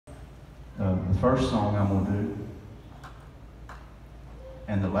the first song I'm going to do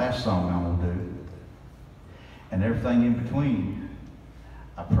and the last song I'm going to do and everything in between,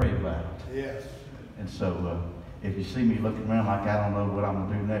 I pray about. Yes. And so if you see me looking around like I don't know what I'm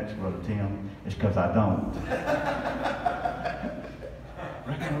going to do next, Brother Tim, it's because I don't.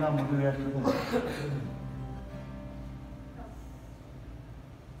 Reckon what I'm going to do after this.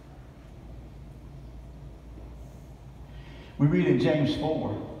 We read in James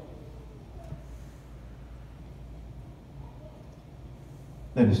 4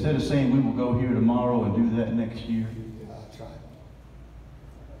 that instead of saying we will go here tomorrow and do that next year, That's right.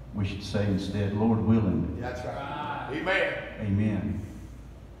 we should say instead, Lord willing. That's right. Amen. Amen.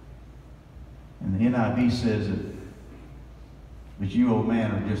 And the NIV says that, but you, old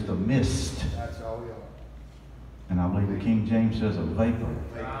man, are just a mist. That's all we are. And I believe the King James says a vapor.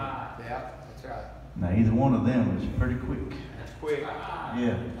 Yeah, that's right. Now, either one of them is pretty quick. That's quick.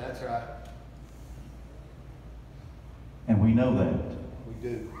 Yeah. That's right. And we know that. We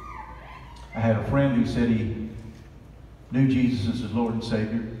do. I had a friend who said he knew Jesus as his Lord and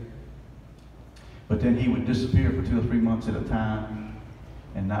Savior, but then he would disappear for 2 or 3 months at a time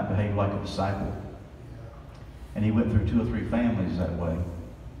and not behave like a disciple. And he went through 2 or 3 families that way.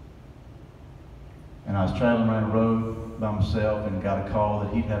 And I was traveling around the road by myself and got a call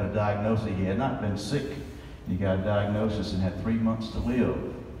that he'd had a diagnosis. He had not been sick. He got a diagnosis and had 3 months to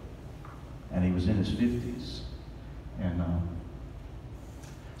live. And he was in his 50s. And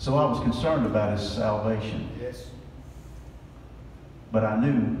so I was concerned about his salvation. Yes. But I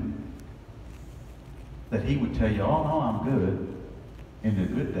knew that he would tell you, oh no, I'm good. In the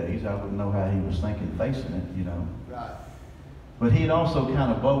good days, I wouldn't know how he was thinking facing it, you know. Right. But he'd also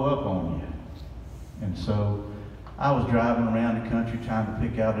kind of bow up on you. And so I was driving around the country trying to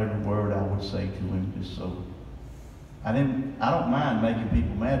pick out every word I would say to him, just so. I don't mind making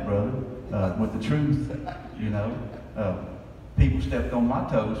people mad, brother, with the truth, you know. People stepped on my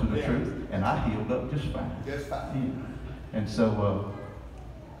toes with the truth, and I healed up just fine. Just fine. Yeah. And so,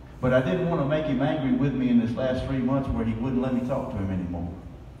 but I didn't want to make him angry with me in this last 3 months where he wouldn't let me talk to him anymore.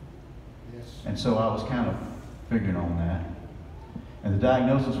 Yes. And so I was kind of figuring on that. And the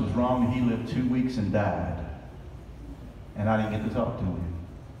diagnosis was wrong, and he lived 2 weeks and died. And I didn't get to talk to him.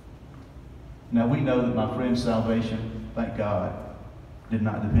 Now we know that my friend's salvation, thank God, did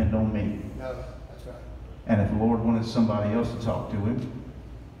not depend on me. No, that's right. And if the Lord wanted somebody else to talk to him,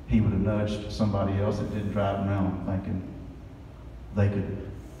 he would have nudged somebody else that didn't drive him around thinking they could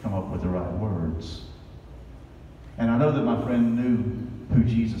come up with the right words. And I know that my friend knew who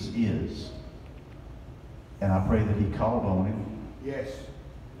Jesus is. And I pray that he called on him. Yes.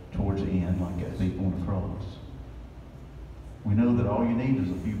 Towards the end, like that thief on the cross. We know that all you need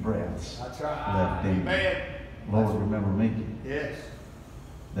is a few breaths That's right. left in you. Amen. Lord, remember me. Yes.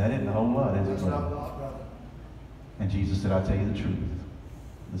 That isn't a whole lot, is it, That's not a brother? lot, brother. And Jesus said, I'll tell you the truth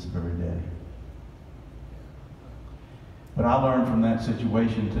this very day. But I learned from that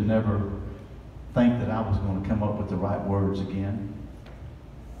situation to never think that I was going to come up with the right words again.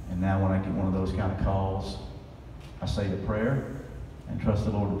 And now when I get one of those kind of calls, I say a prayer and trust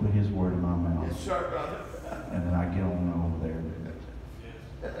the Lord to put his word in my mouth. Yes, sir, brother. And then I get on over there.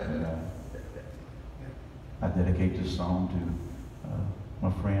 And, I dedicate this song to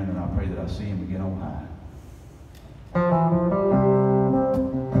my friend, and I pray that I see him again on high.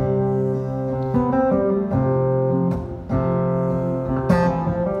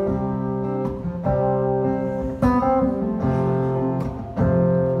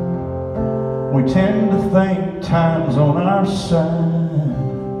 We tend to think time's on our side,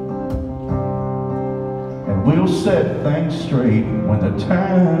 and we'll set things straight when the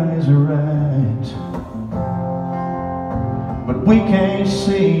time is right. But we can't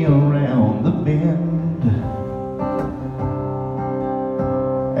see around the bend,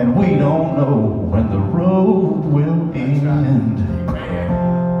 and we don't know when the road will end.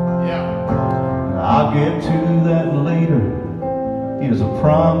 I'll get to that later. Is a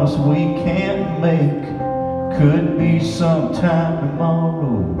promise we can't make. Could be sometime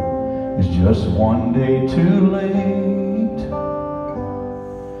tomorrow. It's just one day too late.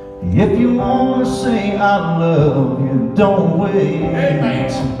 If you want to say I love you, don't wait.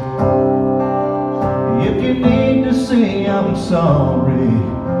 Amen. If you need to say I'm sorry,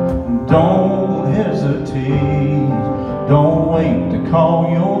 don't hesitate. Don't wait to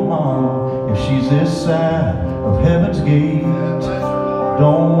call your mom if she's this side of heaven's gate.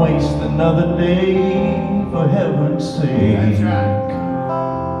 Don't waste another day, for heaven's sake.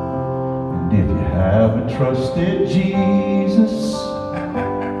 And if you haven't trusted Jesus,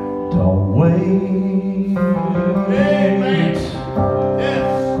 don't wait.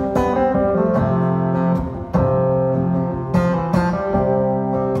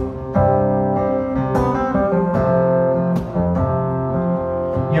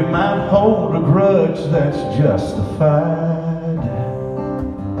 that's justified.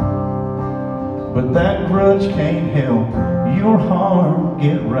 But that grudge can't help your heart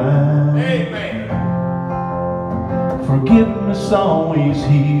get right. Amen. Forgiveness always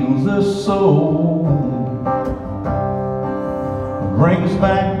heals the soul, brings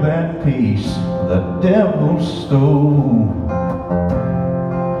back that peace the devil stole.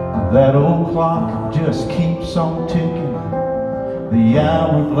 That old clock just keeps on ticking, the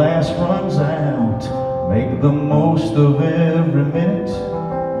hourglass runs out. Make the most of every minute,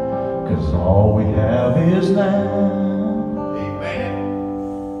 'cause all we have is now. Amen.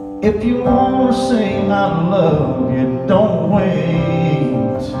 If you want to say I love you, don't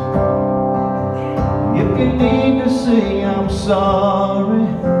wait. If you need to say I'm sorry,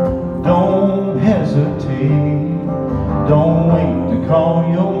 don't hesitate. Don't wait to call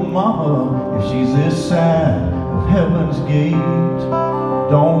your mama if she's this side of heaven's gate.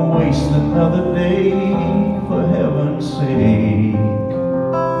 Don't waste another day, for heaven's sake.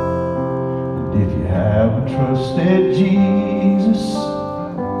 And if you haven't trusted Jesus,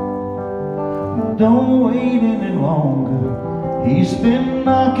 don't wait any longer. He's been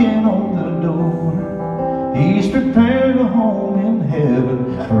knocking on the door. He's prepared a home in heaven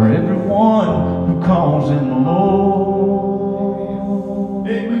for everyone who calls him Lord.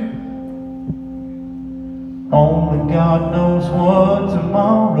 Amen. Only God knows what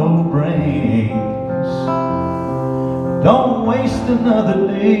tomorrow brings. Don't waste another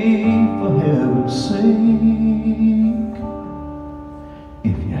day, for heaven's sake.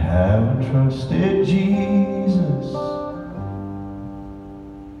 If you haven't trusted Jesus,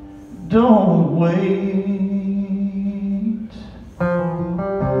 don't wait.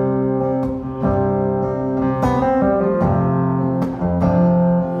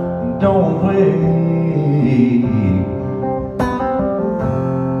 Don't wait.